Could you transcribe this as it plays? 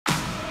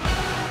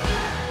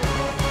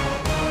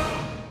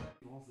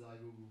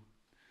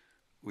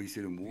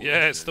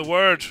Yeah, it's the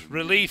word,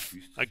 relief,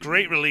 a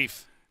great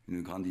relief.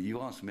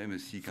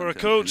 For a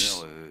coach,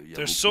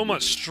 there's so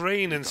much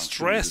strain and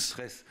stress.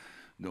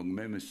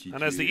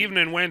 And as the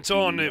evening went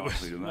on, it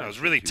was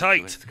really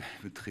tight.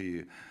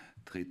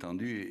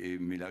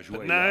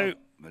 But now,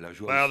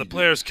 well, the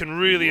players can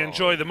really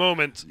enjoy the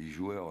moment.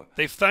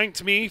 They've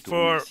thanked me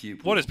for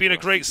what has been a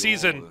great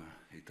season.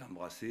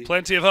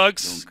 Plenty of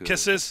hugs,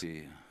 kisses.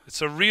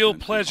 It's a real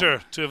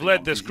pleasure to have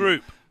led this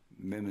group.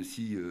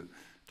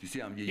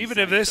 Even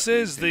if this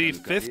is the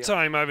 5th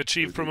time I've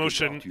achieved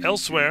promotion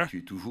elsewhere,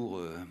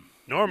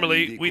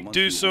 normally we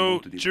do so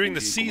during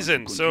the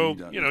season, so,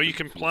 you know, you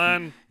can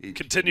plan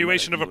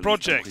continuation of a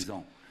project.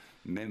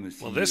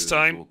 Well, this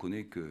time,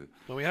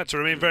 well, we had to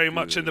remain very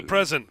much in the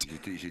present.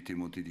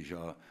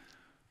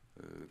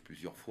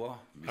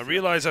 I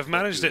realize I've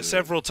managed it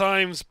several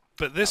times,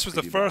 but this was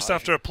the first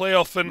after a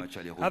playoff and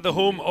at the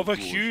home of a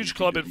huge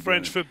club in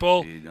French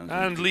football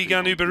and Ligue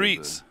 1 Uber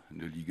Eats.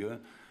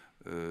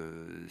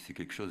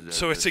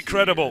 So it's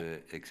incredible.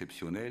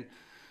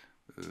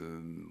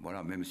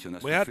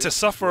 We had to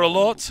suffer a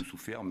lot,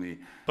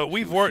 but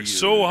we've worked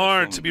so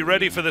hard to be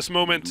ready for this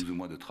moment,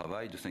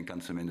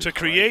 to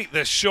create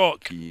this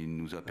shock,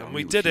 and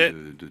we did it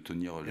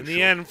in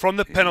the end from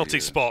the penalty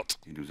spot.